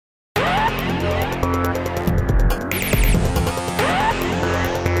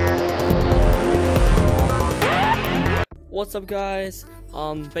What's up, guys?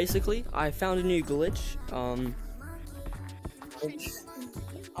 Basically, I found a new glitch. Which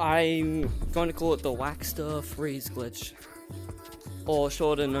I'm going to call it the wax to freeze glitch, or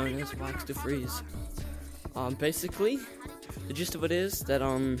shorter known as wax to freeze. Basically, the gist of it is that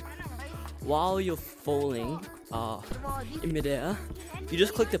while you're falling in midair, you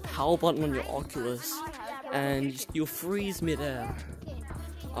just click the power button on your Oculus, and you'll freeze midair.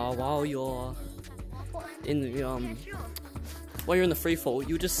 While you're in the free fall,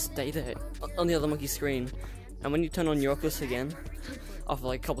 you just stay there on the other monkey screen, and when you turn on your Oculus again, after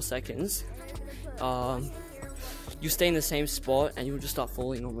like a couple seconds, you stay in the same spot and you'll just start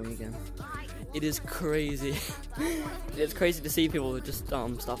falling normally again. It is crazy. It's crazy to see people just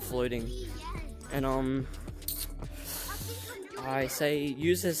start floating. And I say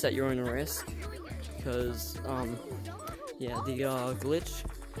use this at your own risk, because yeah, the glitch,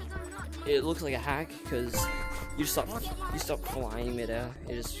 it looks like a hack because you stop flying midair.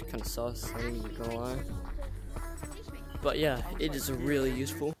 It is kind of sus, I ain't gonna lie. But yeah, it is really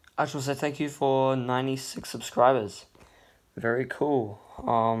useful. I just want to say thank you for 96 subscribers. Very cool.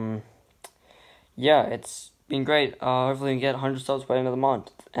 Yeah, it's been great. Hopefully we can get 100 subs by the end of the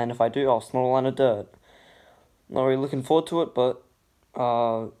month. And if I do, I'll snort a line of dirt. Not really looking forward to it, but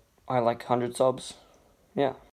I like 100 subs. Yeah.